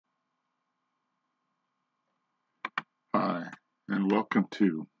and welcome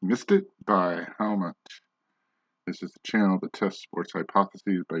to Missed It by How Much. This is the channel that tests sports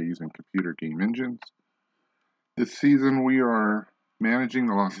hypotheses by using computer game engines. This season we are managing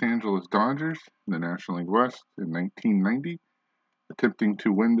the Los Angeles Dodgers in the National League West in 1990, attempting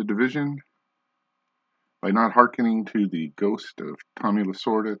to win the division by not hearkening to the ghost of Tommy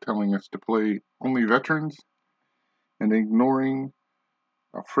Lasorda telling us to play only veterans and ignoring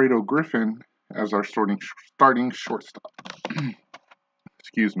Alfredo Griffin as our starting shortstop.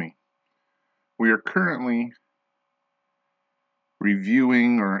 Excuse me. We are currently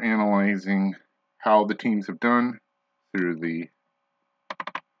reviewing or analyzing how the teams have done through the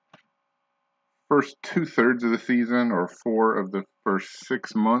first 2/3 of the season, or 4 of the first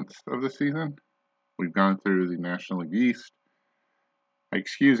 6 months of the season. We've gone through the National League East.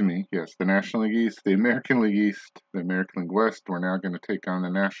 The National League East, the American League East, the American League West. We're now going to take on the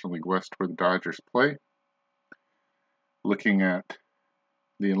National League West where the Dodgers play. Looking at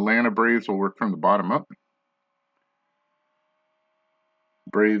the Atlanta Braves, will work from the bottom up.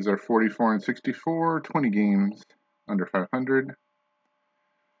 Braves are 44-64, 20 games under 500.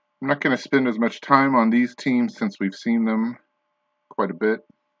 I'm not going to spend as much time on these teams since we've seen them quite a bit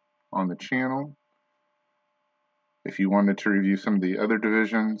on the channel. If you wanted to review some of the other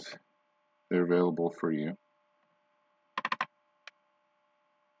divisions, they're available for you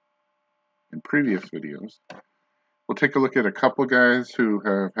in previous videos. We'll take a look at a couple guys who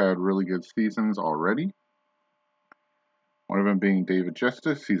have had really good seasons already. One of them being David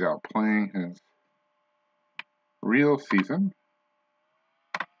Justice. He's out playing his real season.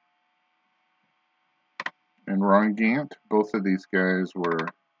 And Ron Gant. Both of these guys were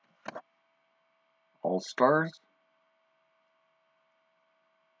all-stars.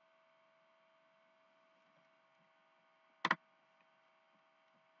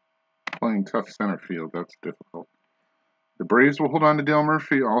 Playing tough center field, that's difficult. The Braves will hold on to Dale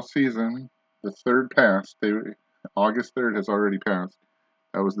Murphy all season. The third passed. August 3rd has already passed.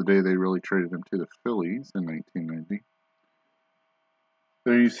 That was the day they really traded him to the Phillies in 1990.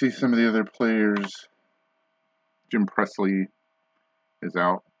 There you see some of the other players. Jim Presley is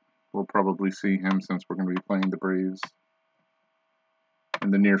out. We'll probably see him since we're going to be playing the Braves in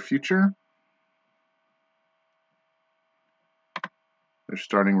the near future. Their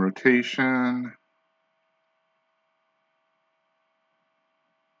starting rotation.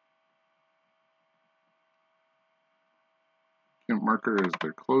 Kent Marker is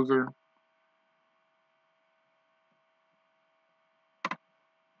their closer.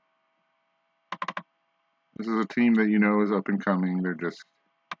 This is a team that you know is up and coming. They're just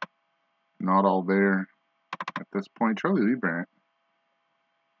not all there at this point. Charlie Leibrandt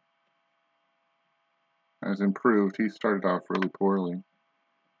has improved. He started off really poorly.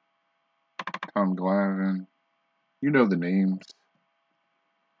 Tom Glavine. You know the names.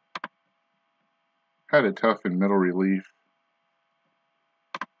 Had it tough in middle relief.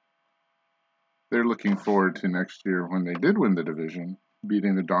 They're looking forward to next year when they did win the division,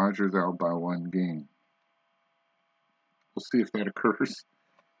 beating the Dodgers out by 1 game. We'll see if that occurs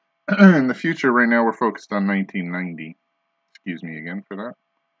in the future. Right now we're focused on 1990. Excuse me again for that.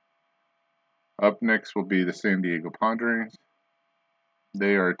 Up next will be the San Diego Padres.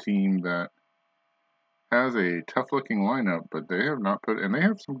 They are a team that has a tough-looking lineup, but they have not and they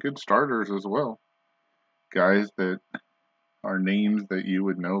have some good starters as well. Guys that are names that you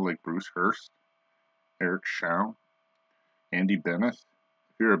would know, like Bruce Hurst, Eric Show, Andy Benes.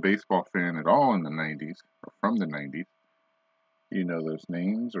 If you're a baseball fan at all in the 90s, or from the 90s, you know those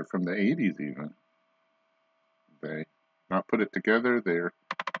names, or from the 80s even. They not put it together. They're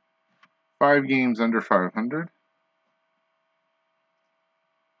 5 games under 500.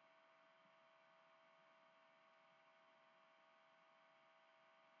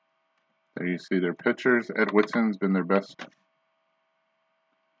 There you see their pitchers. Ed Whitson's been their best,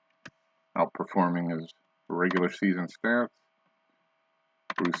 outperforming his regular season stats.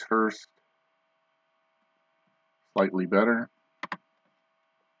 Bruce Hurst, slightly better.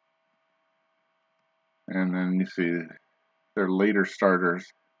 And then you see their later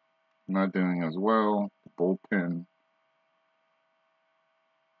starters not doing as well. The bullpen.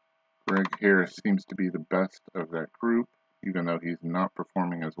 Greg Harris seems to be the best of that group, even though he's not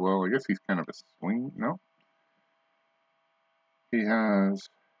performing as well. I guess he's kind of a swing. No. He has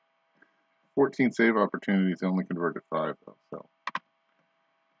 14 save opportunities, only converted 5 though, so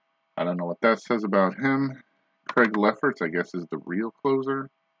I don't know what that says about him. Craig Lefferts, I guess, is the real closer.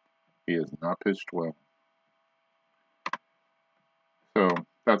 He has not pitched well. So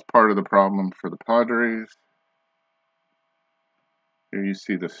that's part of the problem for the Padres. Here you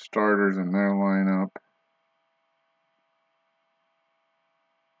see the starters in their lineup.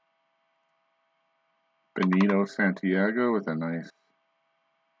 Benito Santiago with a nice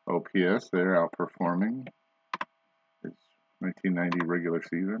OPS there, outperforming his 1990 regular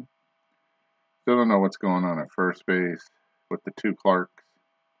season. Still don't know what's going on at first base with the two Clarks.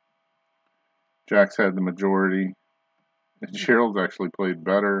 Jack's had the majority. And Gerald's actually played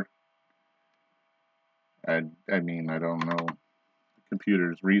better. I mean, I don't know the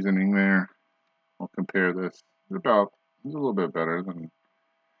computer's reasoning there. We'll compare this. He's a little bit better than.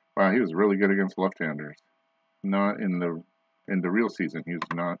 Wow, he was really good against left-handers. Not in the real season. He's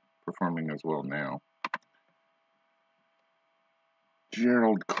not performing as well now.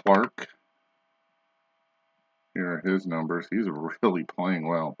 Gerald Clark. Here are his numbers. He's really playing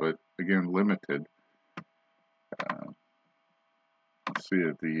well, but again, limited. Let's see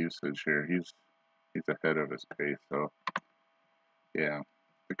at the usage here. He's ahead of his pace, so yeah.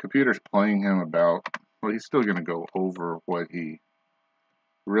 The computer's playing him about, well, he's still going to go over what he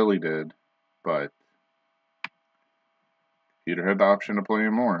really did, but Peter had the option to play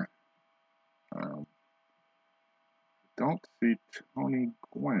him more. Don't see Tony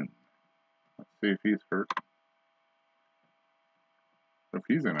Gwynn. Let's see if he's hurt. If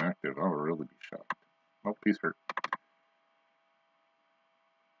he's inactive, I'll really be shocked. Nope, he's hurt.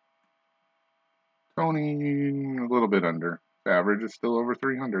 Tony, a little bit under. The average is still over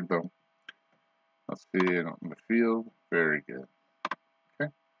 300, though. Let's see it on the field. Very good.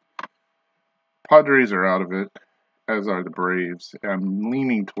 Okay. Padres are out of it, as are the Braves. I'm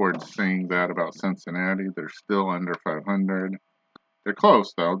leaning towards saying that about Cincinnati. They're still under 500. They're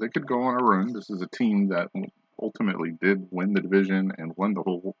close, though. They could go on a run. This is a team that ultimately did win the division and won the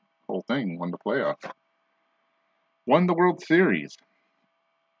whole thing, won the playoffs. Won the World Series.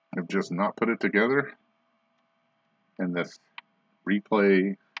 They've just not put it together in this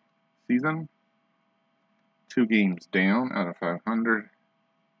replay season. 2 games down out of 500.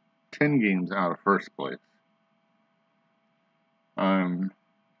 10 games out of first place.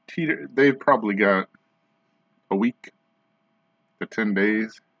 They've probably got a week to 10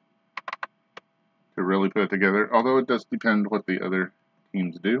 days to really put it together. Although it does depend what the other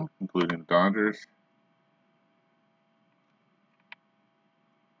teams do, including the Dodgers.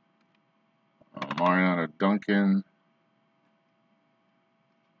 Mariana Duncan.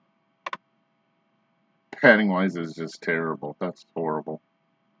 Batting wise is just terrible. That's horrible.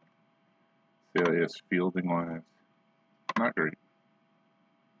 CLS fielding wise, not great.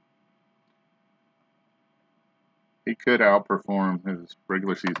 He could outperform his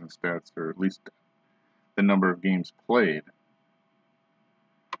regular season stats, or at least the number of games played.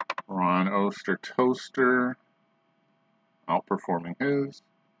 Ron Ostertoaster outperforming his.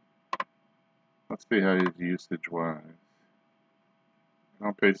 Let's see how his usage was.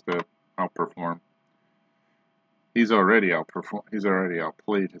 I'll paste the outperform. He's already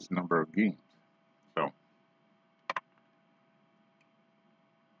outplayed his number of games. So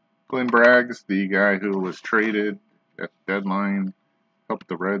Glenn Braggs, the guy who was traded at the deadline, helped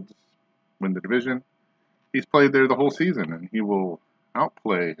the Reds win the division. He's played there the whole season, and he will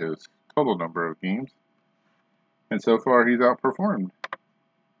outplay his total number of games. And so far, he's outperformed.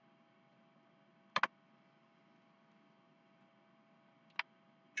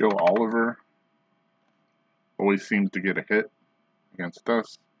 Joe Oliver always seems to get a hit against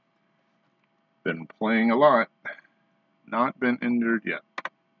us. Been playing a lot. Not been injured yet.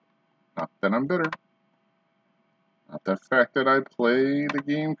 Not that I'm bitter. Not the fact that I play the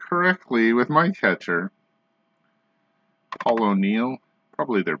game correctly with my catcher. Paul O'Neill,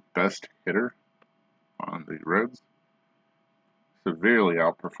 probably their best hitter on the Reds. Severely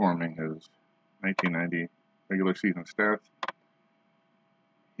outperforming his 1990 regular season stats.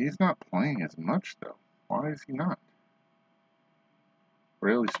 He's not playing as much, though. Why is he not?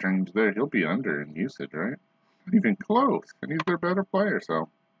 Really strange there. He'll be under in usage, right? Not even close. And he's their better player, so.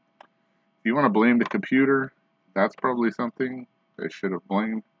 If you want to blame the computer, that's probably something they should have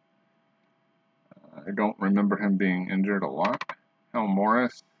blamed. I don't remember him being injured a lot. Hal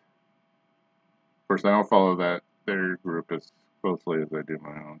Morris. Of course, I don't follow their group as closely as I do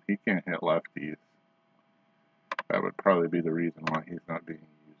my own. He can't hit lefties. That would probably be the reason why he's not being used.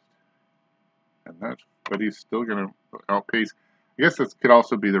 But he's still going to outpace. I guess this could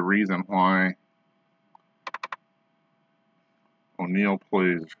also be the reason why O'Neill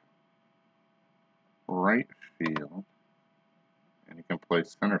plays right field, and he can play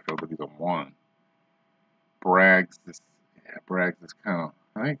center field, but he's a 1. Braggs is kind of.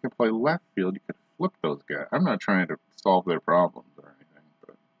 I think he can play left field. You could flip those guys. I'm not trying to solve their problems or anything,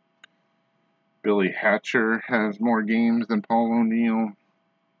 but Billy Hatcher has more games than Paul O'Neill.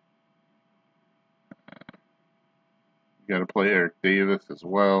 You got to play Eric Davis as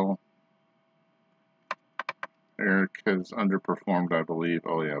well. Eric has underperformed, I believe.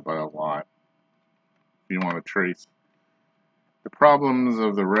 Oh yeah, by a lot. If you want to trace the problems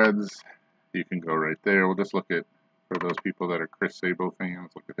of the Reds, you can go right there. We'll just look at, for those people that are Chris Sabo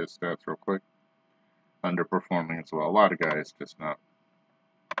fans, look at his stats real quick. Underperforming as well. A lot of guys just not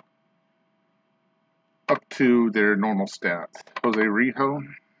up to their normal stats. Jose Rijo,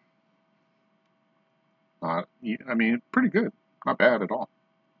 I mean, pretty good. Not bad at all,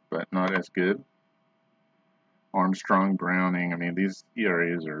 but not as good. Armstrong, Browning, I mean, these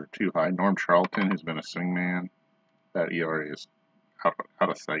ERAs are too high. Norm Charlton, who's been a swingman, that ERA is out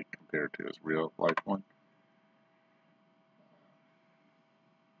of sight compared to his real life one.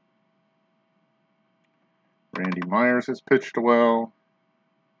 Randy Myers has pitched well.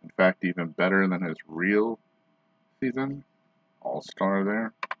 In fact, even better than his real season. All-star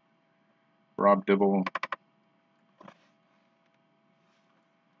there. Rob Dibble,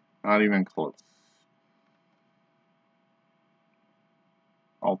 not even close.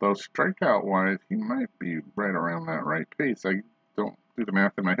 Although strikeout-wise, he might be right around that right pace. I don't do the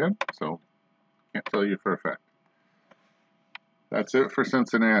math in my head, so can't tell you for a fact. That's it for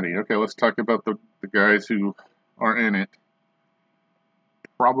Cincinnati. Okay, let's talk about the guys who are in it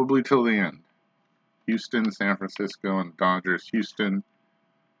probably till the end. Houston, San Francisco, and Dodgers. Houston,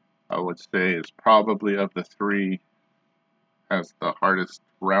 I would say, is probably of the three has the hardest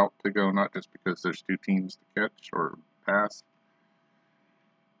route to go, not just because there's two teams to catch or pass,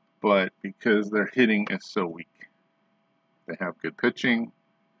 but because their hitting is so weak. They have good pitching,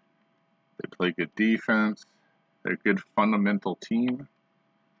 they play good defense, they're a good fundamental team,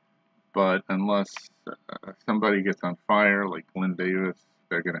 but unless somebody gets on fire like Glenn Davis,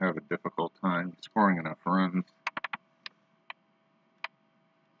 they're going to have a difficult time scoring enough runs.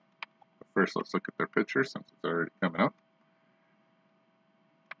 But first, let's look at their pitcher since it's already coming up.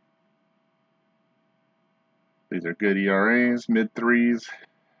 These are good ERAs, mid-threes,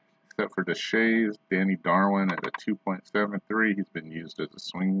 except for Deshays. Danny Darwin at a 2.73. He's been used as a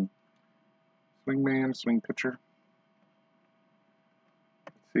swing pitcher.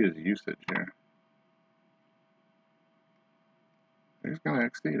 Let's see his usage here. He's going to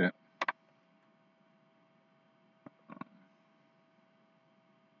exceed it.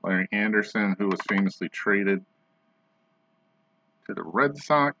 Larry Anderson, who was famously traded to the Red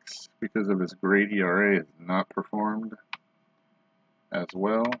Sox because of his great ERA, has not performed as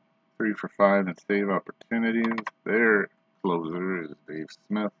well. 3 for 5 in save opportunities. Their closer is Dave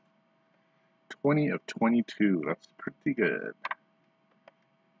Smith. 20 of 22. That's pretty good.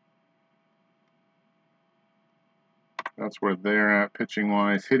 That's where they're at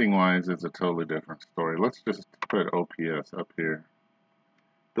pitching-wise. Hitting-wise is a totally different story. Let's just put OPS up here.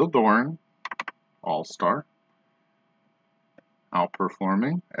 Bill Doran, all-star.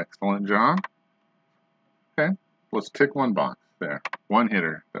 Outperforming. Excellent job. Okay, let's tick one box there. One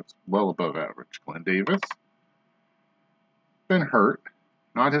hitter that's well above average. Glenn Davis. Been hurt.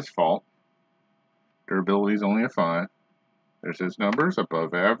 Not his fault. Durability is only a 5. There's his numbers.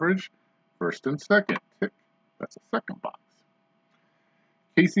 Above average. First and second. Tick. That's a second box.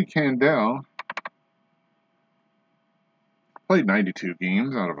 Casey Candell played 92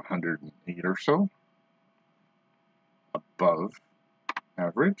 games out of 108 or so. Above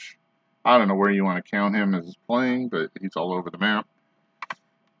average. I don't know where you want to count him as playing, but he's all over the map.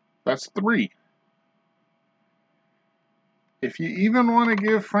 That's 3. If you even want to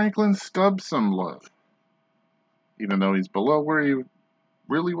give Franklin Stubbs some love, even though he's below where he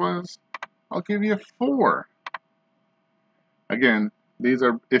really was, I'll give you 4. Again, these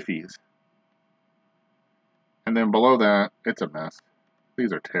are iffies. And then below that, it's a mess.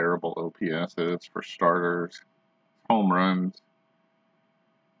 These are terrible OPSs for starters. Home runs.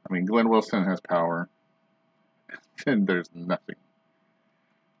 I mean, Glenn Wilson has power. And there's nothing.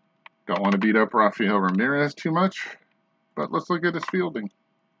 Don't want to beat up Rafael Ramirez too much, but let's look at his fielding.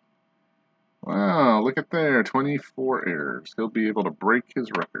 Wow, look at there. 24 errors. He'll be able to break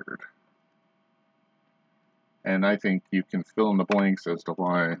his record. And I think you can fill in the blanks as to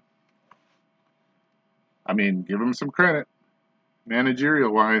why. I mean, give them some credit.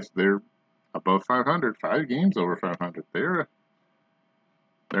 Managerial-wise, they're above 500. 5 games over 500. They're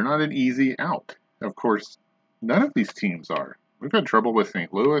not an easy out. Of course, none of these teams are. We've had trouble with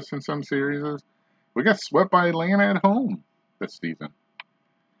St. Louis in some series. We got swept by Atlanta at home this season.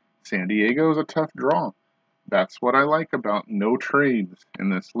 San Diego is a tough draw. That's what I like about no trades in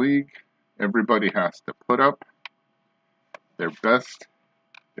this league. Everybody has to put up their best.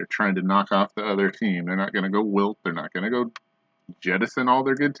 They're trying to knock off the other team. They're not going to go wilt. They're not going to go jettison all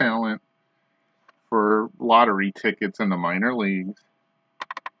their good talent for lottery tickets in the minor leagues.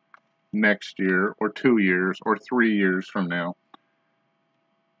 next year or 2 years or 3 years from now.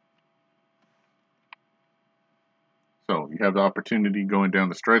 So you have the opportunity going down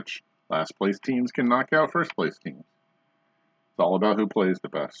the stretch. Last place teams can knock out first place teams. It's all about who plays the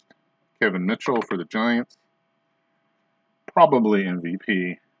best. Kevin Mitchell for the Giants, probably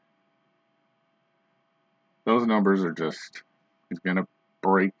MVP. Those numbers are just, he's going to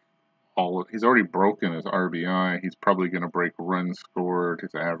break he's already broken his RBI. He's probably going to break runs scored.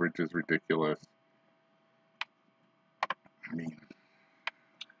 His average is ridiculous. I mean,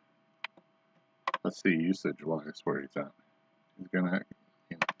 let's see usage-wise where he's at. He's going to,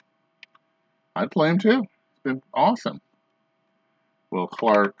 I'd play him too. It's been awesome. Will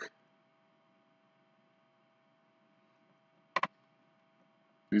Clark.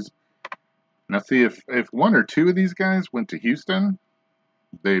 Now see, if one or two of these guys went to Houston,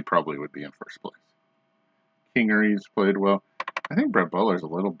 they probably would be in first place. Kingery's played well. I think Brett Butler's a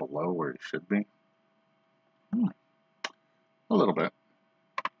little below where he should be. A little bit.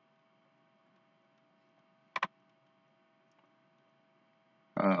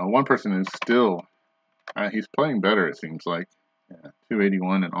 One person who's still, he's playing better, it seems like. Yeah,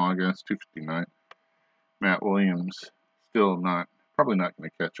 281 in August, 259. Matt Williams, still not, probably not going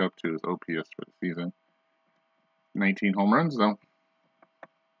to catch up to his OPS for the season. 19 home runs, though.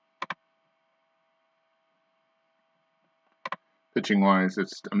 Pitching-wise,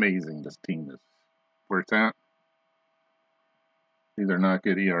 it's amazing this team is where it's at. These are not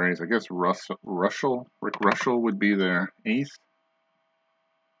good ERAs. I guess Rick Russell would be their ace.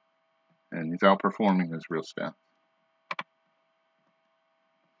 And he's outperforming his real stats.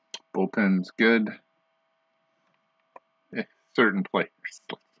 Bullpen's good. Certain players,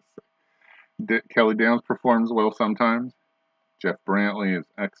 let's just say. Kelly Downs performs well sometimes. Jeff Brantley is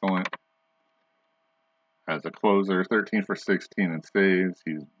excellent. As a closer, 13 for 16 in saves.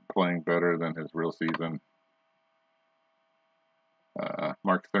 He's playing better than his real season.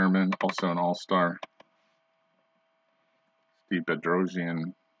 Mark Thurman, also an all-star. Steve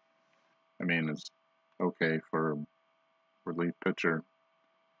Bedrosian, I mean, is okay for a relief pitcher.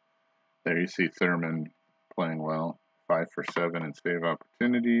 There you see Thurman playing well. 5 for 7 in save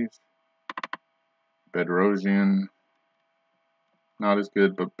opportunities. Bedrosian, not as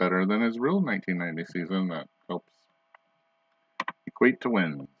good, but better than his real 1990 season. That helps equate to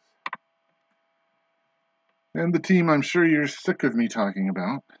wins. And the team I'm sure you're sick of me talking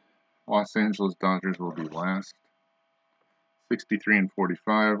about, Los Angeles Dodgers, will be last. 63 and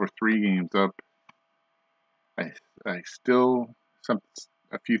 45, or 3 games up. I still,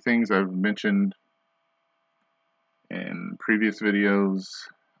 a few things I've mentioned in previous videos.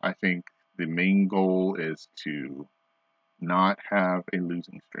 I think the main goal is to not have a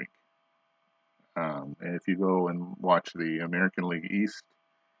losing streak. And if you go and watch the American League East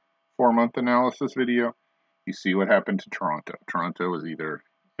 4-month analysis video, you see what happened to Toronto. Toronto was either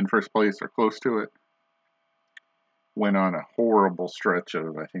in first place or close to it. Went on a horrible stretch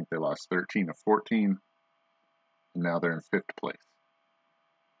of, I think they lost 13 of 14. And now they're in 5th place.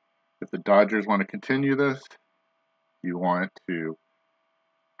 If the Dodgers want to continue this, you want to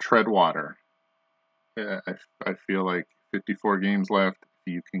tread water. I feel like 54 games left.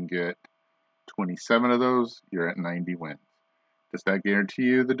 If you can get 27 of those, you're at 90 wins. Does that guarantee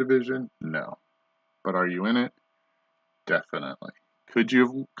you the division? No. But are you in it? Definitely. Could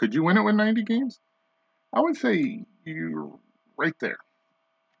you win it with 90 games? I would say you're right there.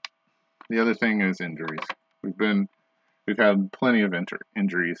 The other thing is injuries. We've had plenty of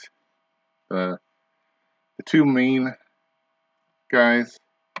injuries. The 2 main guys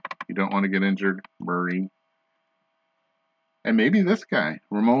you don't want to get injured, Murray, and maybe this guy,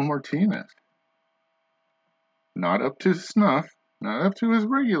 Ramon Martinez. Not up to snuff, not up to his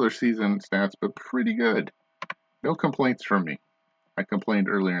regular season stats, but pretty good. No complaints from me. I complained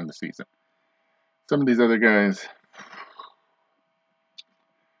earlier in the season. Some of these other guys,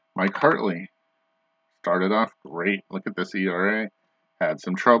 Mike Hartley, started off great. Look at this ERA. Had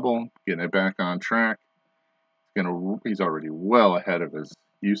some trouble getting it back on track. He's already well ahead of his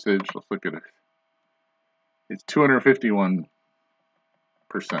usage. Let's look at it. It's 251%.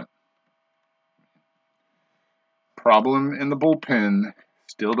 Problem in the bullpen.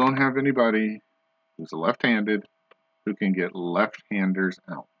 Still don't have anybody who's left-handed who can get left-handers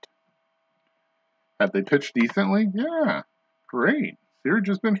out. Have they pitched decently? Yeah, great. Searage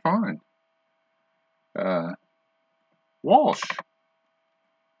has been fine. Walsh,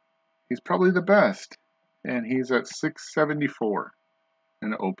 he's probably the best, and he's at 674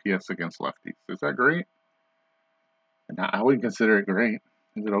 in OPS against lefties. Is that great? I would consider it great.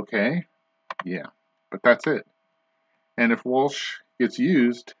 Is it okay? Yeah, but that's it. And if Walsh gets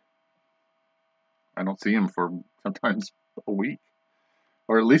used, I don't see him for sometimes a week,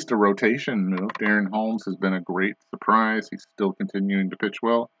 or at least a rotation move. Darren Holmes has been a great surprise. He's still continuing to pitch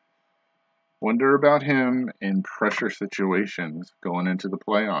well. Wonder about him in pressure situations going into the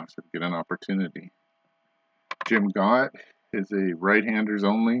playoffs and get an opportunity. Jim Gott is a right-handers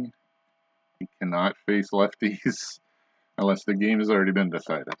only. He cannot face lefties unless the game has already been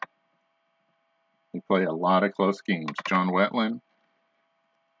decided. We play a lot of close games. John Wetland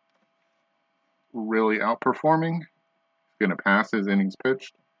really outperforming. He's going to pass his innings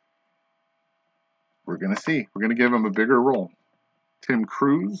pitched. We're going to see. We're going to give him a bigger role. Tim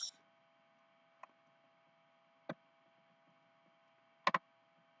Cruz.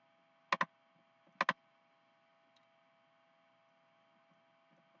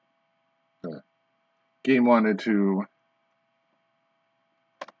 The game wanted to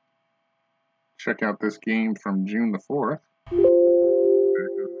check out this game from June the 4th.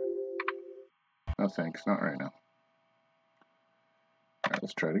 No thanks, not right now. All right,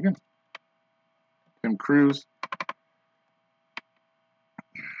 let's try it again. Tim Cruz.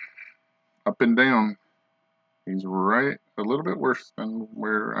 Up and down. He's right a little bit worse than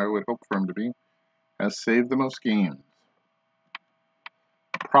where I would hope for him to be. Has saved the most games.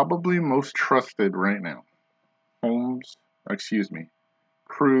 Probably most trusted right now. Cruz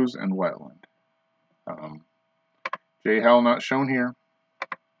and Wetland. Jay Howell not shown here.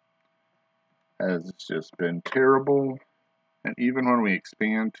 Has just been terrible. And even when we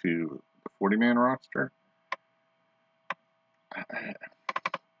expand to the 40-man roster,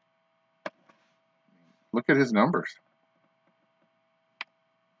 look at his numbers.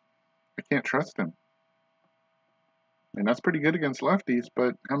 I can't trust him. I mean, that's pretty good against lefties,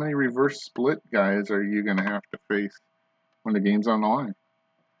 but how many reverse split guys are you going to have to face when the game's on the line?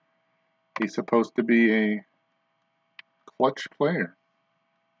 He's supposed to be a clutch player.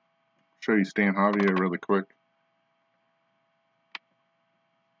 Show you Stan Javier really quick.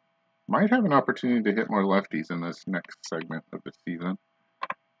 Might have an opportunity to hit more lefties in this next segment of the season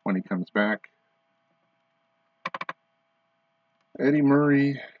when he comes back. Eddie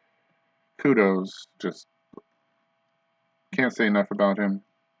Murray, kudos. Just can't say enough about him.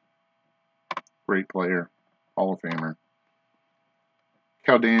 Great player, Hall of Famer.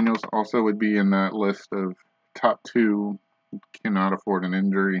 Cal Daniels also would be in that list of top 2. Cannot afford an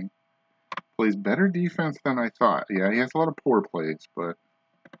injury. Plays better defense than I thought. Yeah, he has a lot of poor plays, but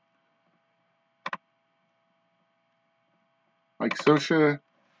Mike Scioscia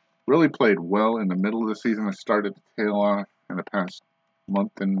really played well in the middle of the season. It started to tail off in the past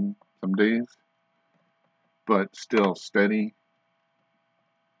month and some days, but still steady.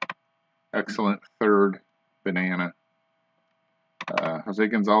 Excellent third banana. Jose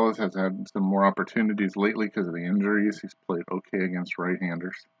Gonzalez has had some more opportunities lately because of the injuries. He's played okay against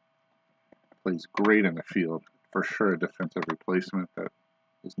right-handers. Plays great in the field. For sure a defensive replacement that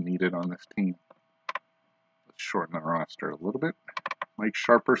is needed on this team. Let's shorten the roster a little bit. Mike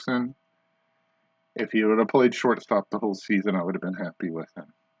Sharperson. If he would have played shortstop the whole season, I would have been happy with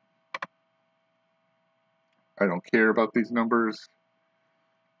him. I don't care about these numbers.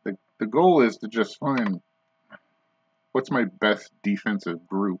 The goal is to just find what's my best defensive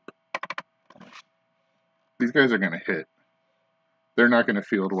group. These guys are going to hit. They're not going to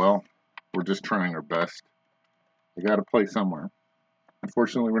field well. We're just trying our best. They got to play somewhere.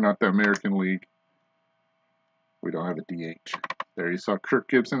 Unfortunately, we're not the American League. We don't have a DH. There you saw Kirk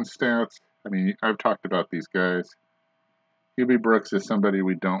Gibson's stats. I mean, I've talked about these guys. Hubie Brooks is somebody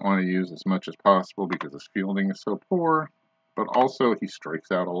we don't want to use as much as possible because his fielding is so poor, but also he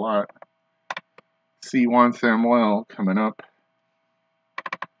strikes out a lot. C1 Samuel coming up.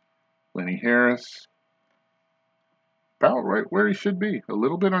 Lenny Harris. About right where he should be. A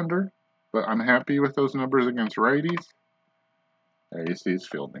little bit under, but I'm happy with those numbers against righties. There you see his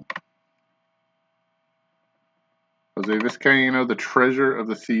fielding. Jose Vizcaino, the treasure of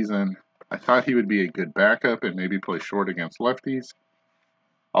the season. I thought he would be a good backup and maybe play short against lefties.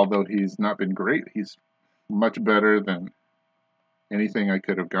 Although he's not been great, he's much better than anything I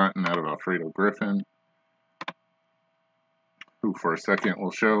could have gotten out of Alfredo Griffin, who for a second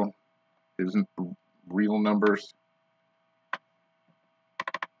will show his real numbers.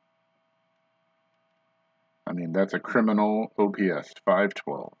 I mean, that's a criminal OPS,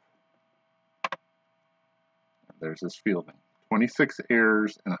 512. There's his fielding. 26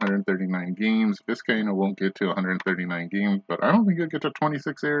 errors in 139 games. Vizcaino won't get to 139 games, but I don't think he'll get to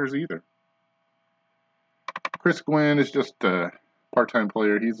 26 errors either. Chris Gwynn is just a part-time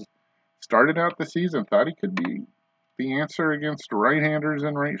player. He's started out the season, thought he could be the answer against right-handers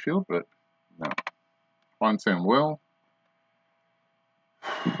in right field, but no. Juan Samuel.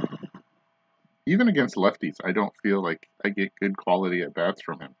 Even against lefties, I don't feel like I get good quality at bats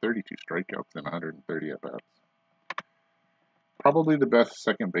from him. 32 strikeouts and 130 at bats. Probably the best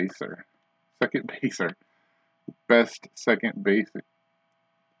second baser. Best second base.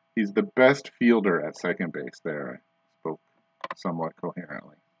 He's the best fielder at second base. There, I spoke somewhat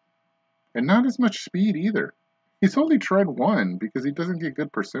coherently. And not as much speed either. He's only tried one because he doesn't get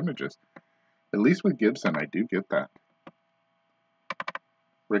good percentages. At least with Gibson, I do get that.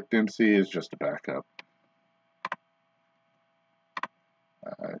 Rick Dempsey is just a backup.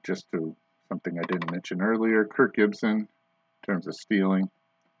 Just to something I didn't mention earlier, Kirk Gibson, in terms of stealing,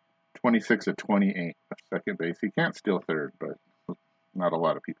 26 of 28 at second base. He can't steal third, but not a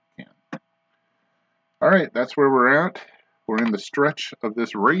lot of people can. All right, that's where we're at. We're in the stretch of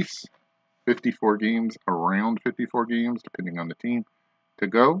this race. 54 games, around 54 games, depending on the team, to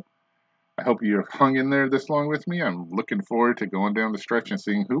go. I hope you have hung in there this long with me. I'm looking forward to going down the stretch and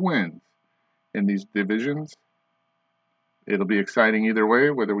seeing who wins in these divisions. It'll be exciting either way,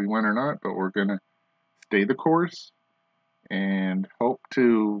 whether we win or not, but we're going to stay the course and hope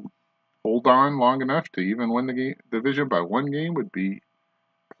to hold on long enough to even win the division by one game would be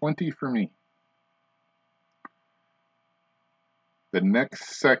plenty for me. The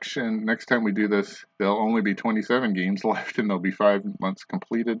next section, next time we do this, there'll only be 27 games left and there'll be 5 months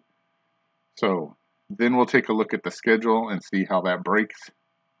completed. So then we'll take a look at the schedule and see how that breaks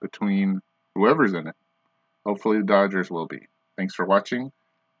between whoever's in it. Hopefully the Dodgers will be. Thanks for watching.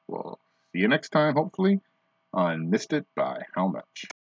 We'll see you next time, hopefully, on Missed It by How Much.